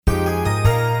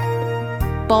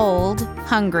bold,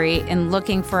 hungry, and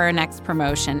looking for our next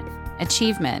promotion,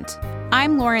 achievement.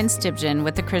 I'm Lauren Stibgen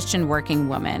with the Christian Working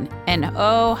Woman, and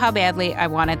oh, how badly I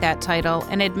wanted that title,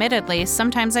 and admittedly,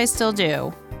 sometimes I still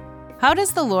do. How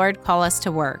does the Lord call us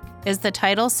to work? Is the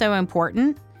title so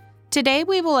important? Today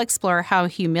we will explore how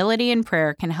humility and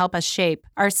prayer can help us shape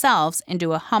ourselves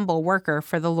into a humble worker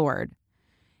for the Lord.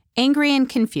 Angry and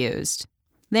confused.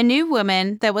 The new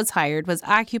woman that was hired was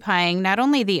occupying not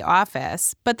only the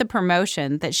office, but the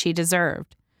promotion that she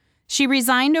deserved. She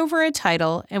resigned over a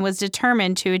title and was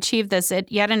determined to achieve this at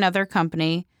yet another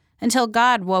company until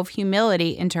God wove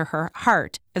humility into her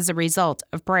heart as a result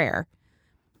of prayer.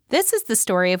 This is the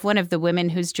story of one of the women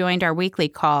who's joined our weekly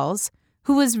calls,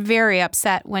 who was very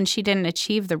upset when she didn't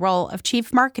achieve the role of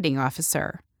Chief Marketing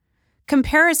Officer.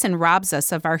 Comparison robs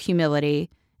us of our humility,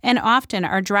 and often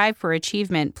our drive for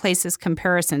achievement places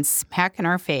comparison smack in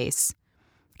our face.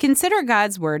 Consider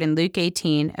God's word in Luke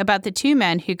 18 about the two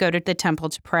men who go to the temple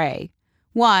to pray.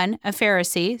 One, a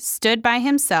Pharisee, stood by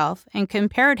himself and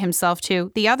compared himself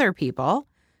to the other people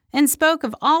and spoke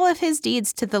of all of his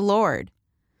deeds to the Lord.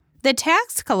 The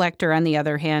tax collector, on the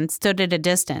other hand, stood at a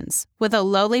distance with a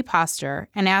lowly posture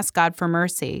and asked God for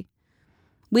mercy.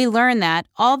 We learn that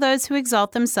all those who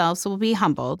exalt themselves will be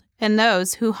humbled, and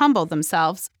those who humble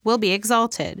themselves will be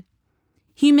exalted.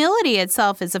 Humility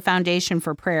itself is a foundation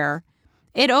for prayer.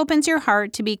 It opens your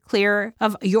heart to be clear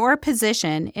of your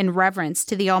position in reverence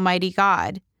to the Almighty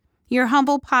God. Your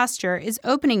humble posture is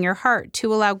opening your heart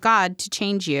to allow God to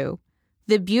change you.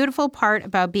 The beautiful part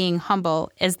about being humble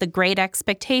is the great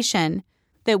expectation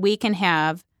that we can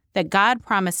have that God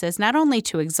promises not only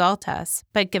to exalt us,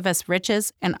 but give us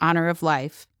riches and honor of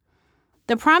life.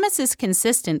 The promise is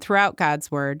consistent throughout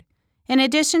God's Word. In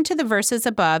addition to the verses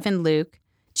above in Luke,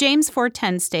 James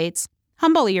 4:10 states,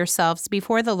 "Humble yourselves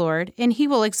before the Lord, and He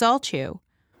will exalt you."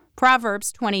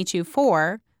 Proverbs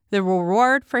 22:4, "The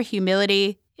reward for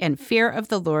humility and fear of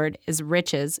the Lord is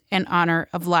riches and honor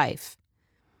of life."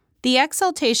 The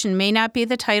exaltation may not be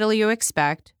the title you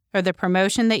expect or the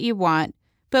promotion that you want,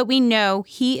 but we know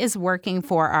He is working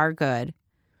for our good.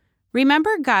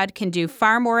 Remember, God can do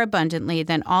far more abundantly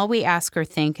than all we ask or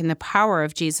think in the power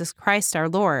of Jesus Christ our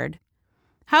Lord.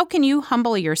 How can you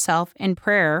humble yourself in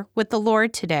prayer with the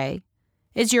Lord today?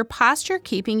 Is your posture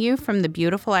keeping you from the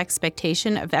beautiful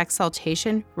expectation of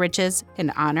exaltation, riches,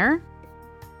 and honor?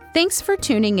 Thanks for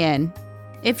tuning in.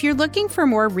 If you're looking for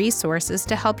more resources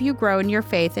to help you grow in your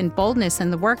faith and boldness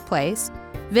in the workplace,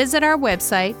 visit our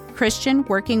website,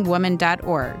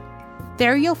 christianworkingwoman.org.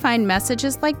 There you'll find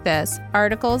messages like this,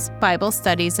 articles, Bible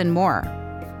studies, and more.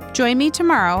 Join me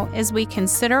tomorrow as we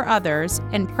consider others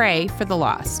and pray for the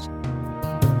lost.